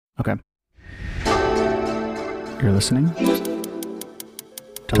Okay. You're listening?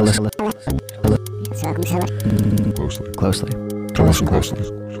 To listen closely. To listen closely.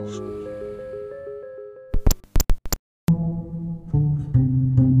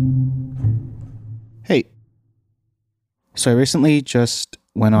 Hey. So I recently just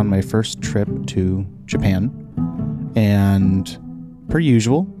went on my first trip to Japan, and per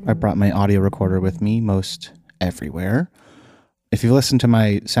usual, I brought my audio recorder with me most everywhere. If you've listened to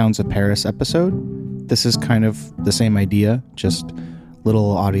my Sounds of Paris episode, this is kind of the same idea, just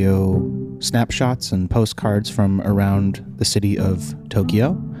little audio snapshots and postcards from around the city of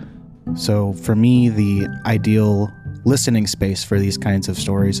Tokyo. So for me, the ideal listening space for these kinds of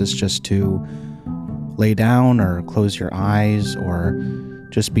stories is just to lay down or close your eyes or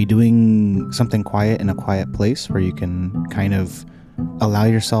just be doing something quiet in a quiet place where you can kind of allow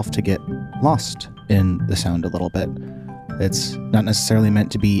yourself to get lost in the sound a little bit. It's not necessarily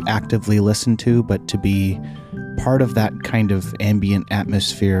meant to be actively listened to, but to be part of that kind of ambient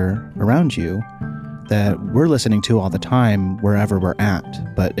atmosphere around you that we're listening to all the time wherever we're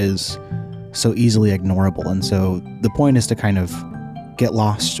at, but is so easily ignorable. And so the point is to kind of get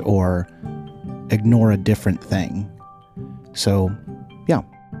lost or ignore a different thing. So, yeah,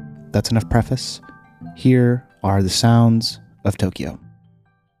 that's enough preface. Here are the sounds of Tokyo.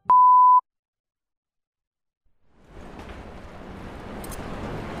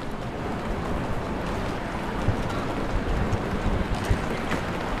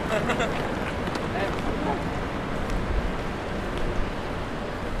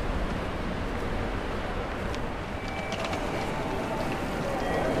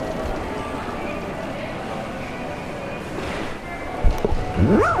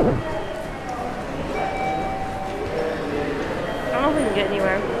 I don't know if we can get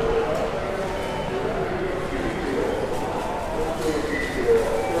anywhere.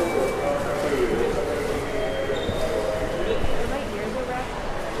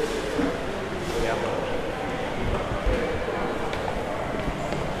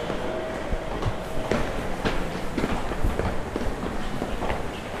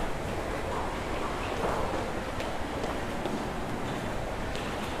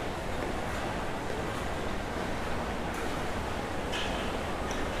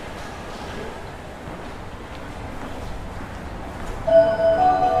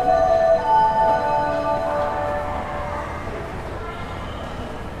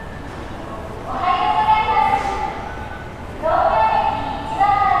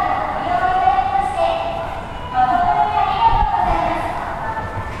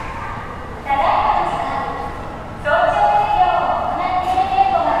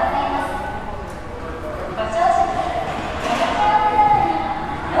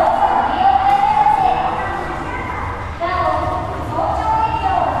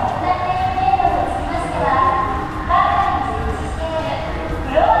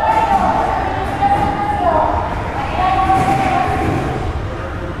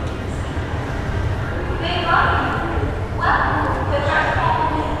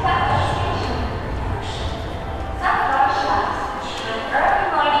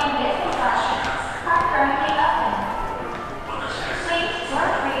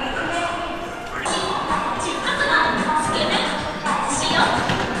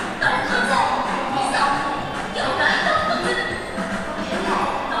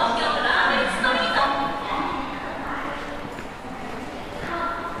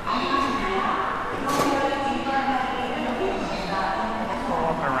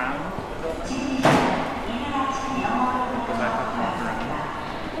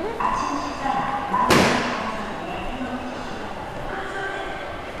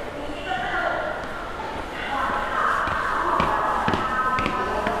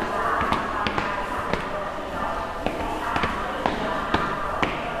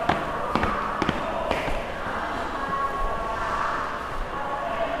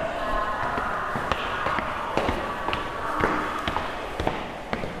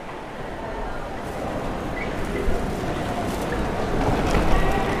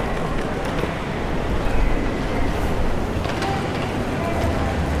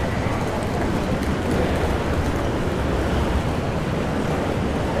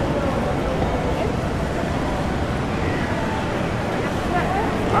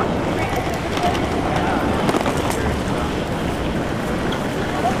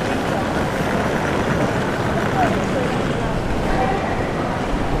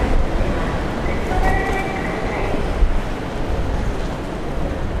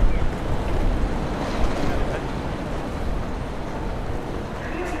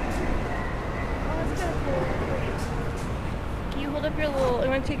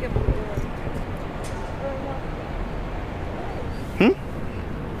 get Hmm?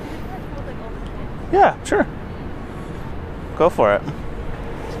 Yeah, sure. Go for it.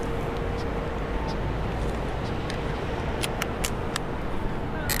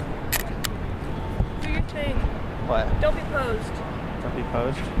 Do your thing. What? Don't be posed. Don't be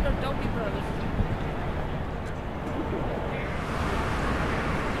posed. No, don't be posed.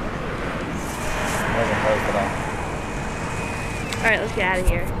 Wasn't posed at all. Alright, let's get out of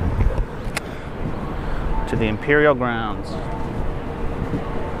here. To the Imperial grounds.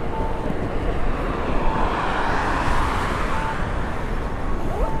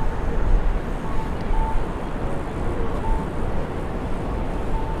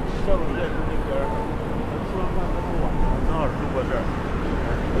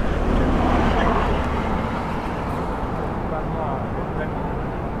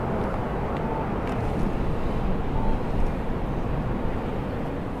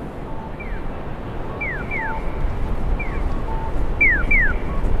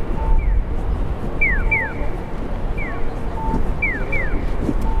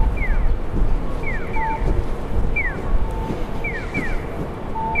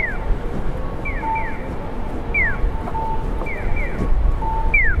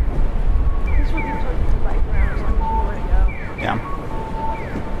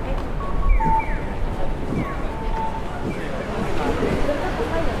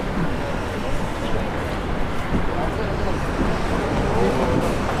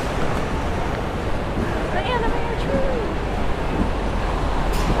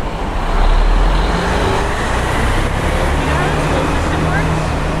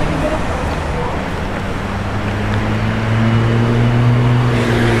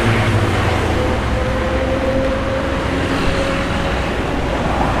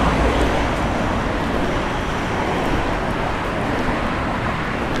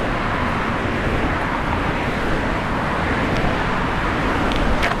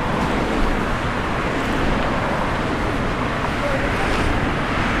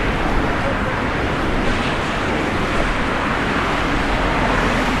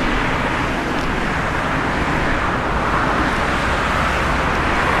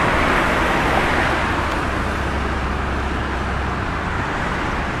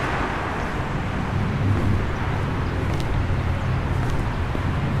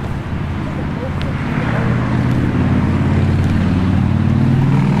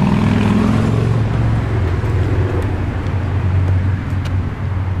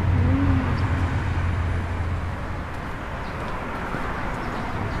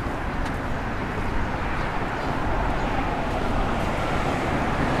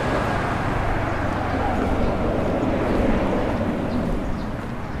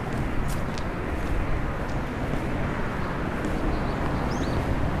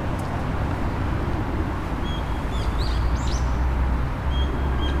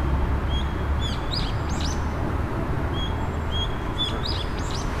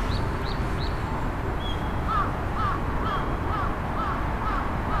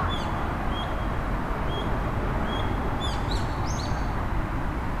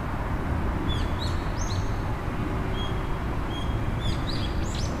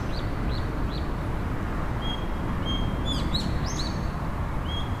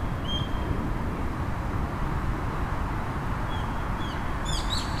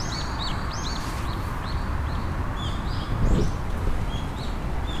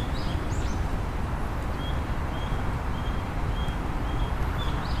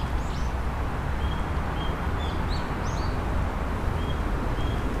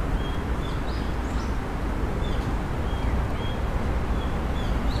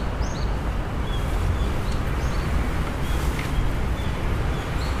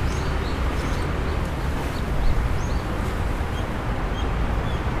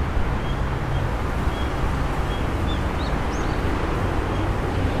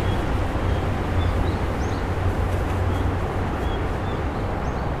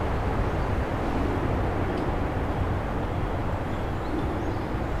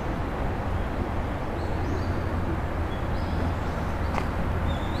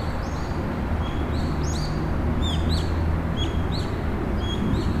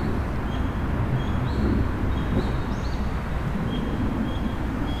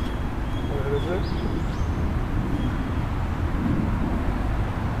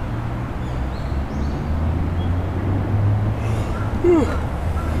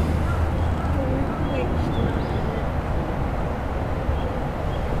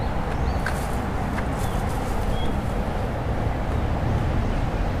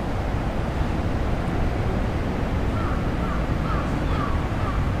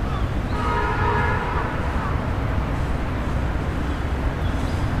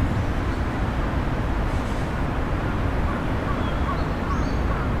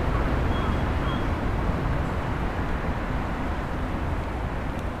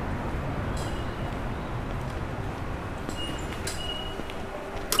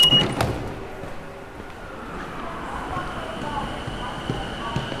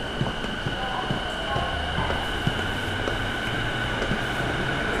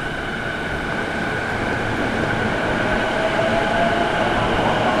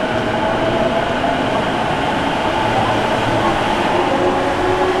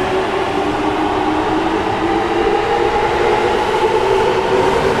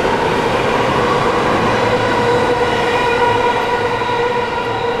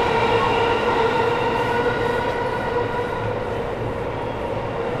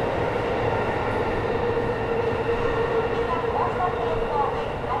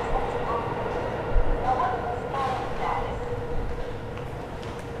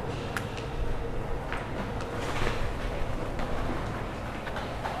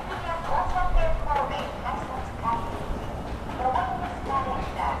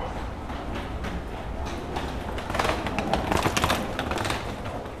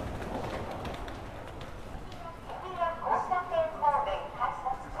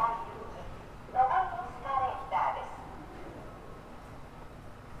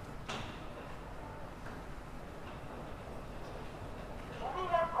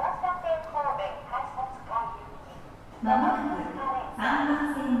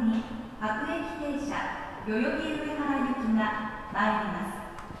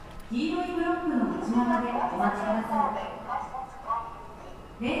 黄色いブロックの内側でお待ちください。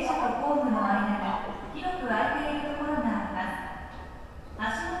電車とホームの間に広く空いているところがありま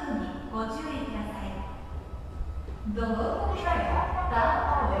す。足元にご注意ください。The local train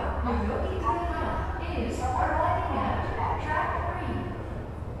bound for Yoyogi-Uehara is arriving at track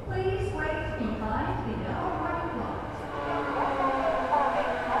 3. Please wait behind the yellow warning lights.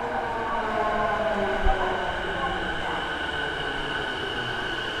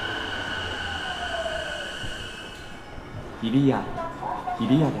 日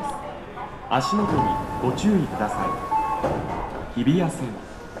比谷です。足元にご注意ください。日比谷線、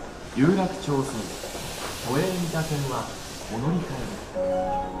有楽町線、都営三田線はお乗り換えです。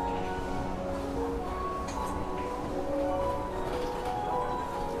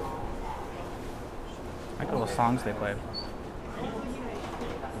I like all the songs they play.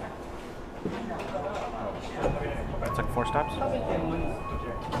 It's like 4 stops?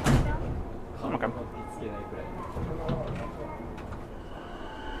 Okay.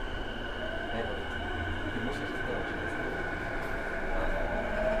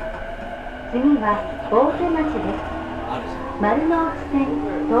 次は大手町です。丸の内線、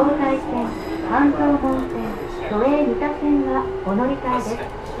東西線、半蔵門線、都営三田線はお乗り換えです。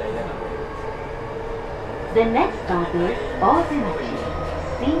The next stop is 大手町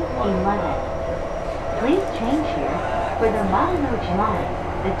C11. Please change here for the Marunouchi line,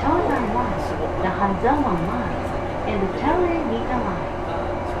 the Tozan line, the Hanzomon line, and the Toei Mita line.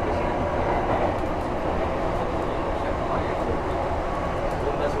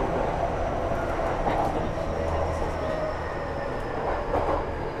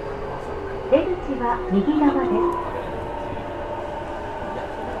 出口は右側です。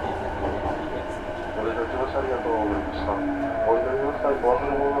ご来場いただきましてありがとうございました。お祈りの際、お忘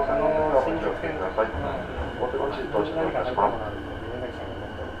れ物の際のようなお気をつけください。お手持ち到着いたします。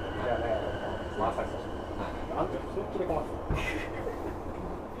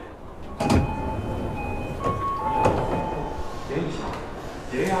電車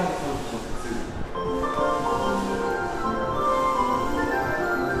JR 直通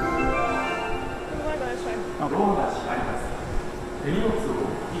ドアが閉まります。手荷物をお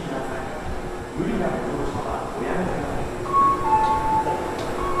引きください。無理なご乗車はおやめください。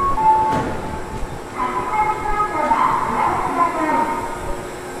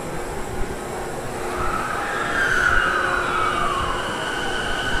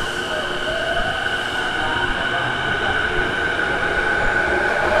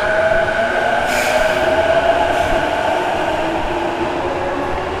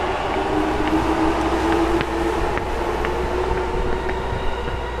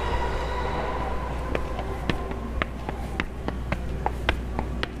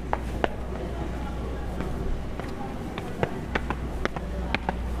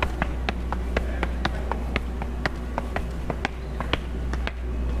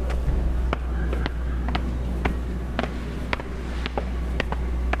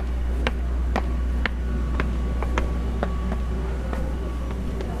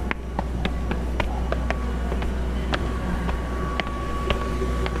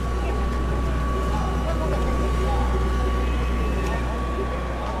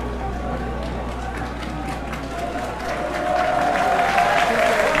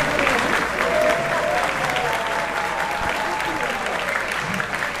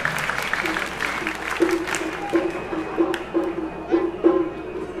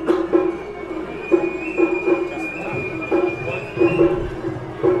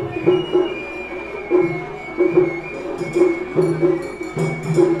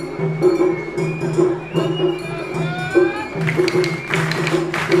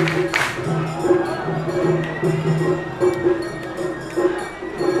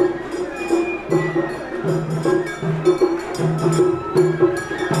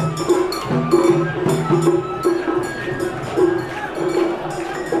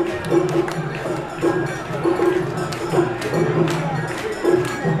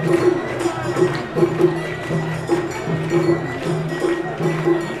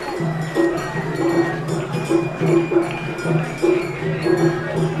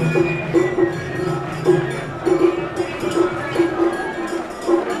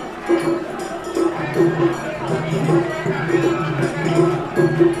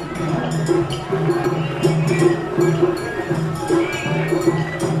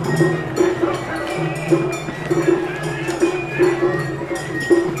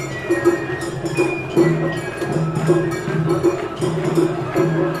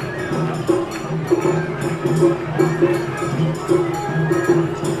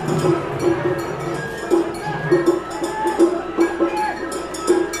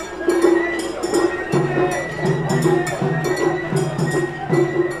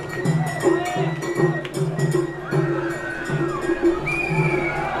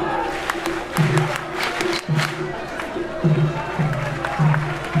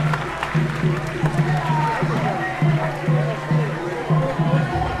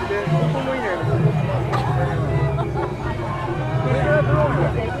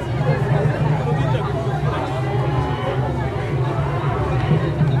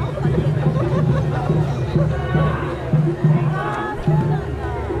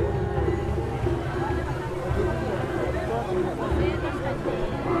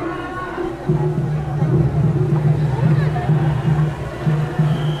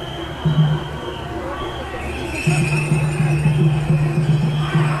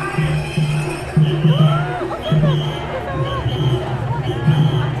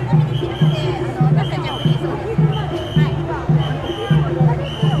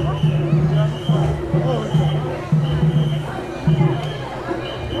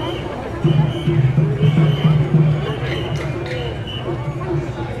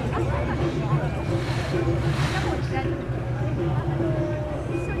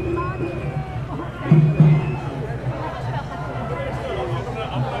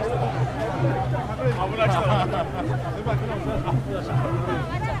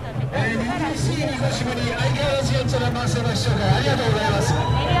マスの視聴会ありがとうございます。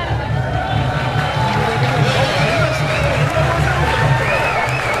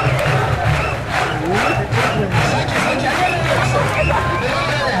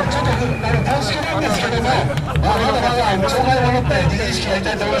楽しみなんですけども、まだまだ障害を持った自意識やり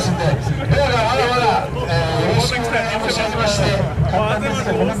たいと思いますので、ではまだまだ、よろしくお願い申し上げまして、簡単です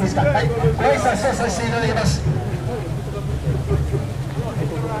がごめんなさい。はい、ご挨拶をさせていただきます。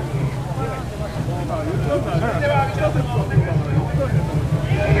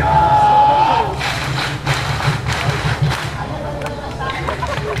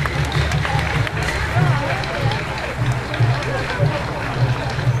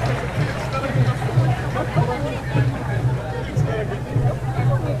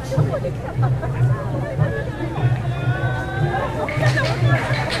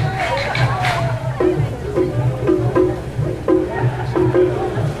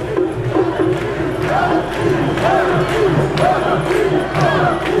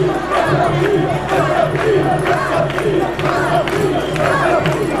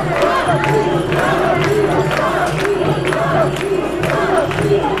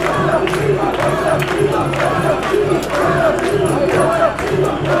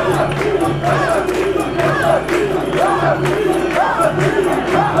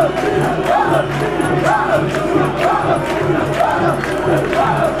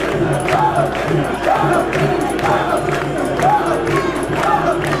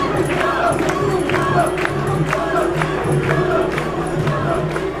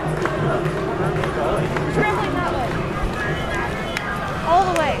All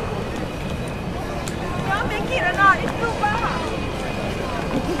the way. Y'all make it or not? It's too far.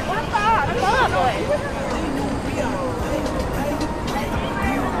 What the? Come on, boy.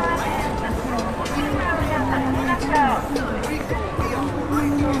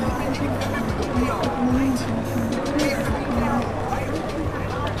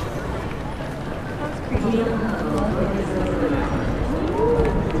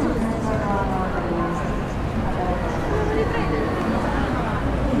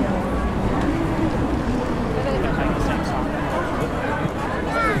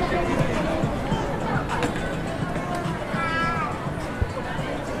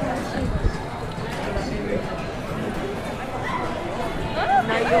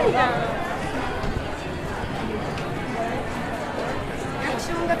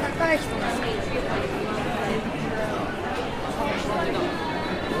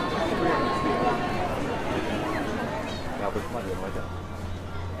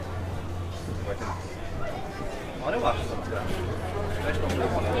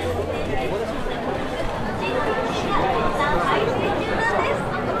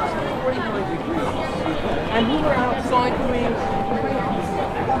 And we were outside doing.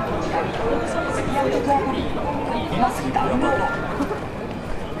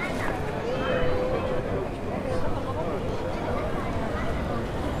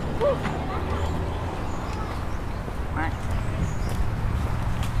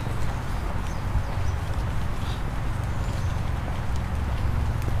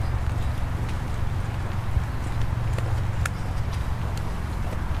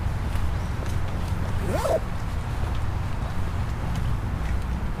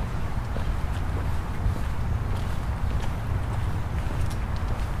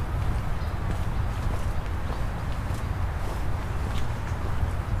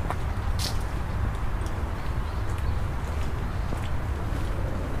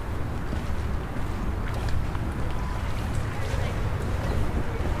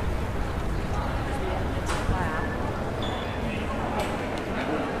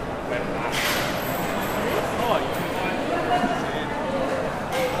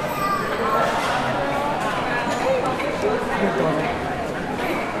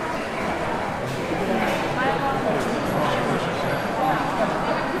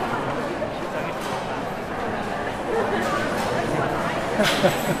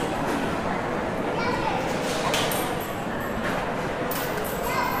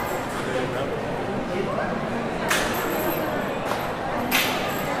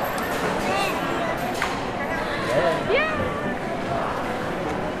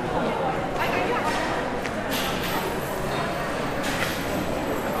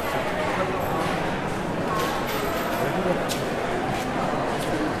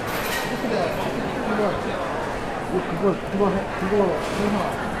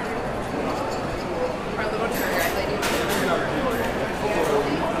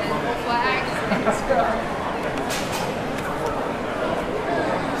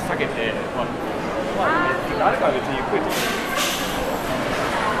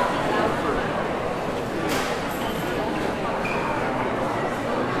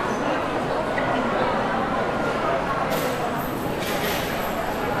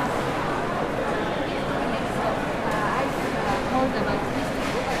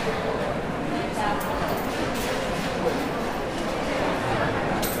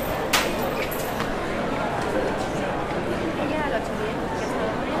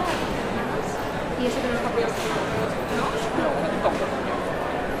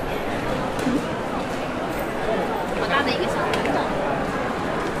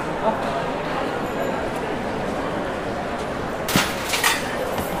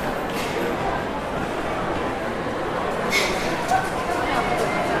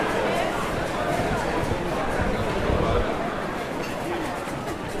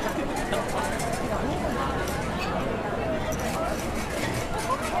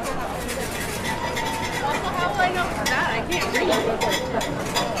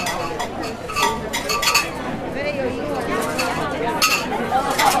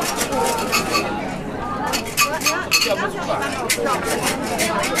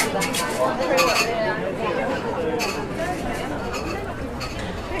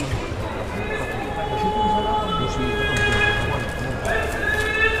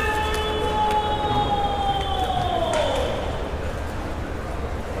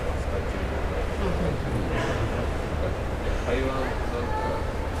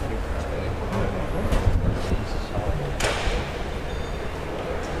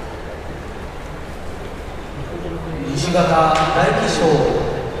 西方大輝翔、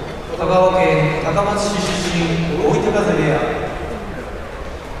香川県高松市出身、追手風部屋。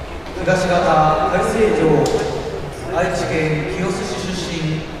東方海星城、愛知県清須市出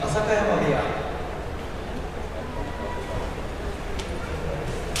身、浅香山部屋。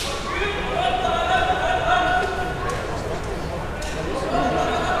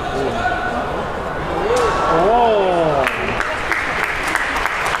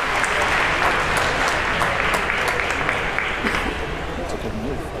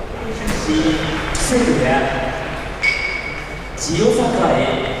西部屋、千代栄、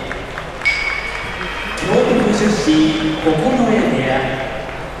京都府出身、九重部屋、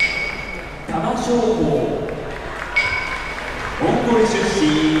玉正鳳、モンゴル出身、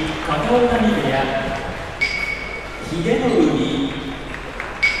片男波部屋、秀ノ海、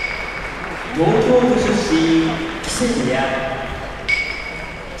東京都出身、木瀬部屋、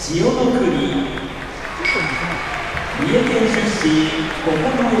千代の国、三重県出身、九重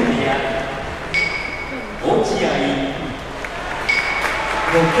部屋、落合、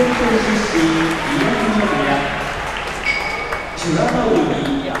北海道出身、宮城部屋、美ら海、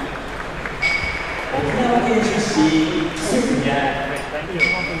沖縄県出身、木瀬部屋、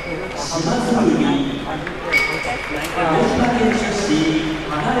島津海、広島県出身、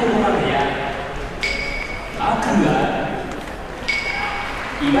離れ駒部屋、天空海、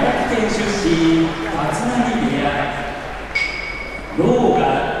茨城県出身、立浪部屋、狼雅、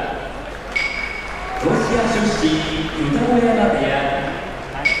ロシア出身、歌小山部屋、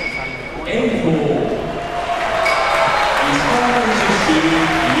炎鵬、石川県出身、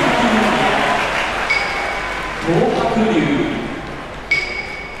宮城部屋、東白龍、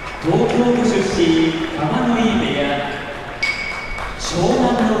東京都出身、玉ノ井部屋、湘南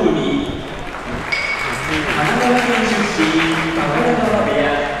の海、神奈川県出身、高田川部屋、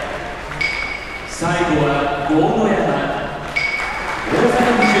最後は豪ノ山、大阪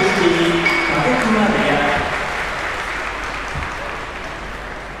府出身、立熊部屋。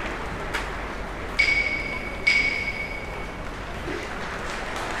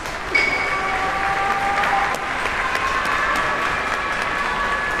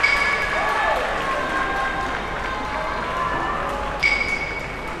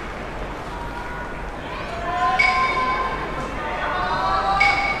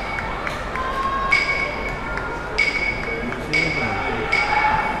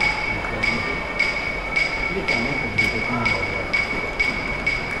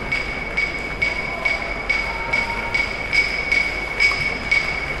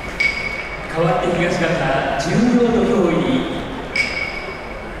代わって東方巡業土俵入り。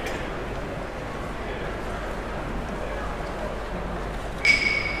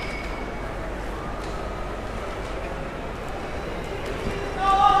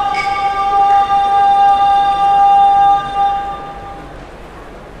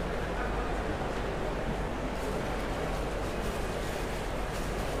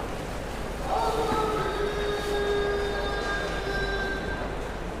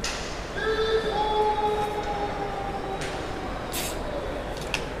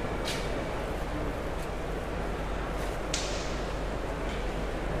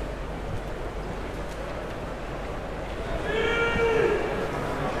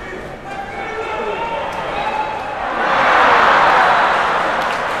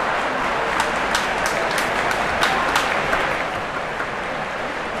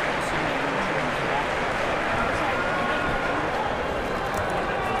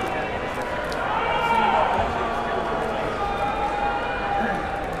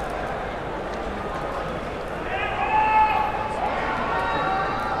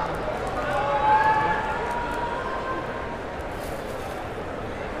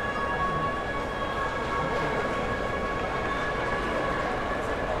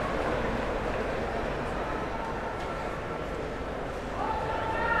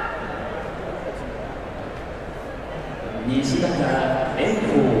西方炎鵬、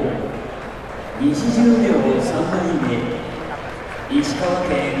西十両3枚目、石川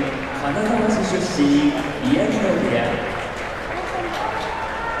県金沢市出身、宮城野部屋。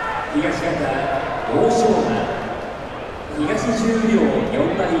東方欧勝馬、東十両4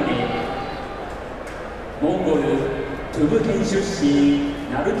枚目、モンゴルトゥブ県出身、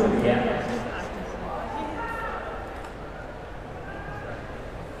鳴門部屋。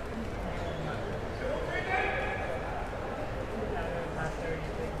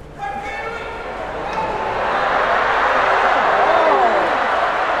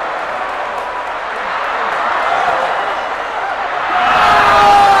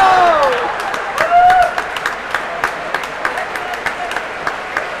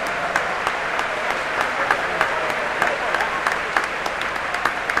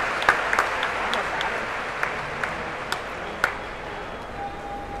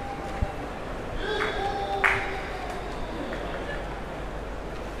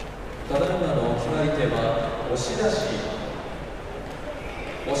ただいまの決まり手は押し出し、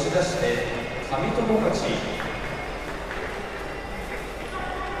押し出して上友勝ち。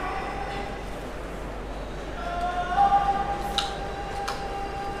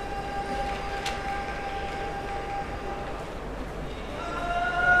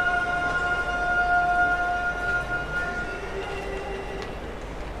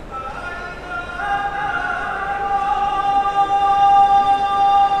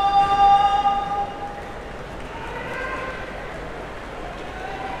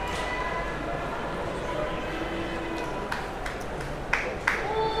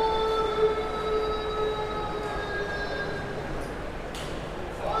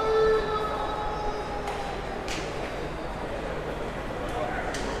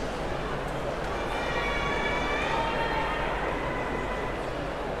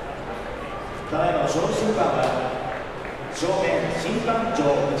ただいまの勝負審判は正面審判長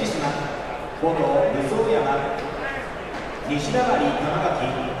藤島、元武装山、西田狩玉垣、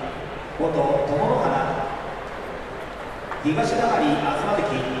元友の花、東田狩東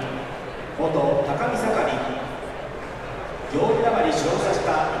関、元高見盛、行儀田狩白差し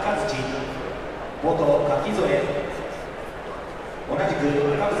たイ土、元柿添、同じ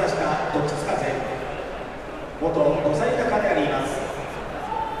く赤房した時津風、元土佐豊であります。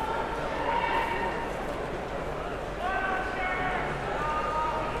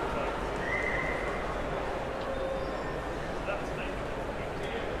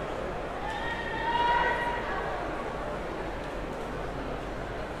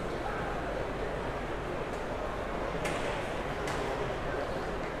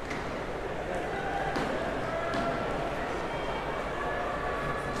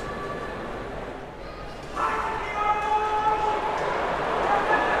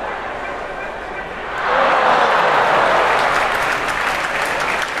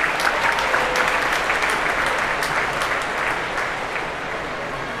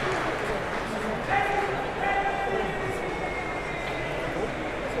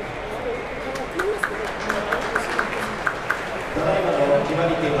決ま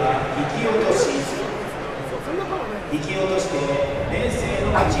り手は引き落とし、引き落として明生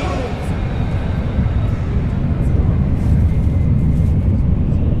の勝ち。